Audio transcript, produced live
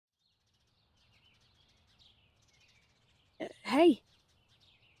Hey,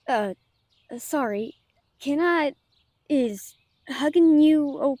 uh, sorry. Is hugging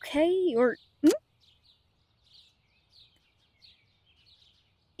you okay? Or,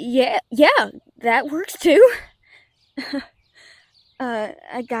 yeah, that works too.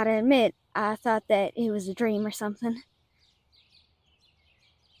 I gotta admit, I thought that it was a dream or something.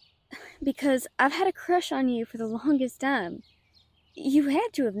 Because I've had a crush on you for the longest time. You had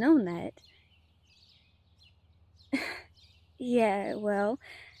to have known that. Yeah, well,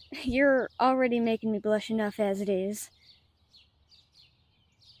 you're already making me blush enough as it is.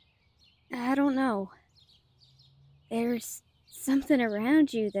 I don't know. There's something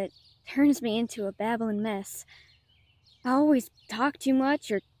around you that turns me into a babbling mess. I always talk too much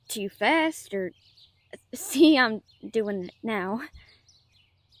or too fast or see, I'm doing it now.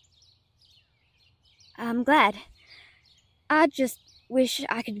 I'm glad. I just wish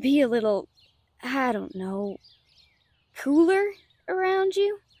I could be a little, I don't know, cooler around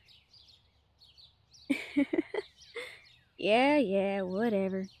you. Yeah,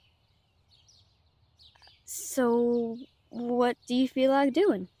 whatever. So, what do you feel like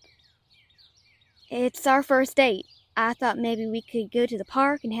doing? It's our first date. I thought maybe we could go to the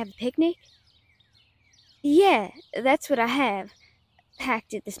park and have a picnic. Yeah, that's what I have.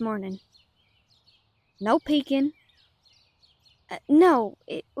 Packed it this morning. No peeking. No,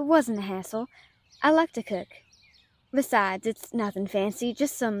 it wasn't a hassle. I like to cook. Besides, it's nothing fancy,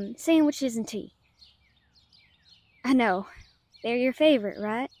 just some sandwiches and tea. I know. They're your favorite,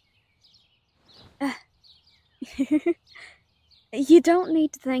 right? Uh, you don't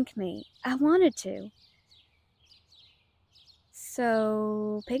need to thank me. I wanted to.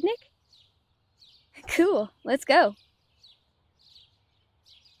 So, picnic? Cool, let's go.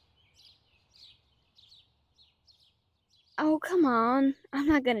 Oh, come on. I'm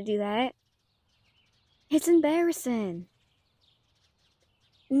not gonna do that. It's embarrassing.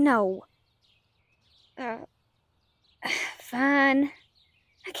 No. Uh, fine.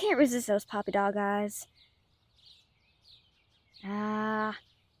 I can't resist those puppy dog eyes. Ah.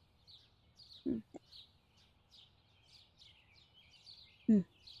 Hmm. Hmm.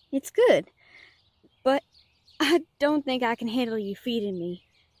 It's good, but I don't think I can handle you feeding me.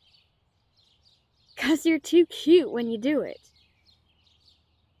 'Cause you're too cute when you do it.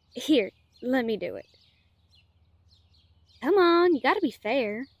 Here, let me do it. Come on, you gotta be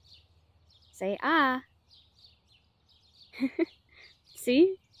fair. Say ah.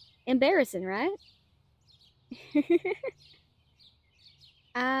 See? Embarrassing, right?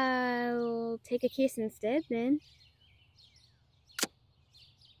 I'll take a kiss instead then.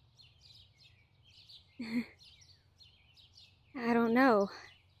 I don't know.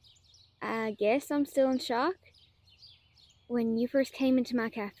 I guess I'm still in shock. When you first came into my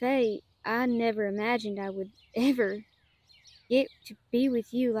cafe, I never imagined I would ever get to be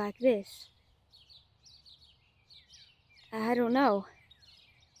with you like this. I don't know.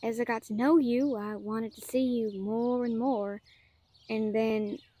 As I got to know you, I wanted to see you more and more, and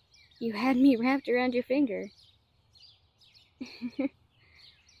then you had me wrapped around your finger.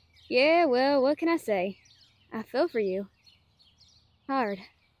 Yeah, well, what can I say? I fell for you. Hard.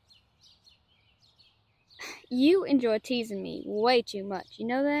 You enjoy teasing me way too much, you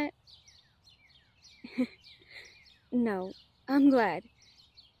know that? No, I'm glad.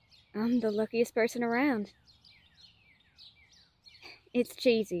 I'm the luckiest person around. It's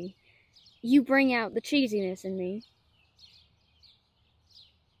cheesy. You bring out the cheesiness in me.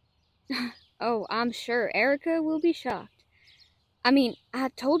 Oh, I'm sure Erica will be shocked. I mean, I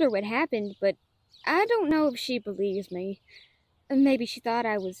told her what happened, but I don't know if she believes me. Maybe she thought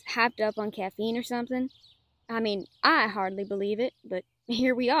I was hyped up on caffeine or something. I mean, I hardly believe it, but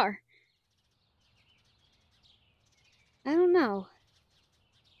here we are. I don't know.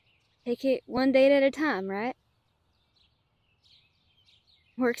 Take it one date at a time, right?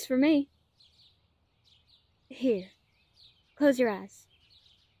 Works for me. Here, close your eyes.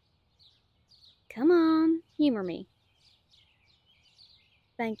 Come on, humor me.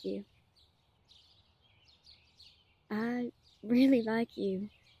 Thank you. I really like you.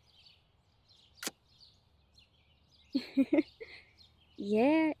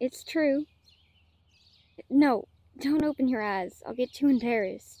 Yeah, it's true. No, don't open your eyes. I'll get too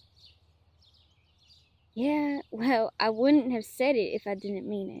embarrassed. Yeah, well, I wouldn't have said it if I didn't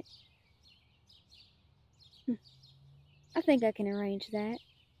mean it. I think I can arrange that.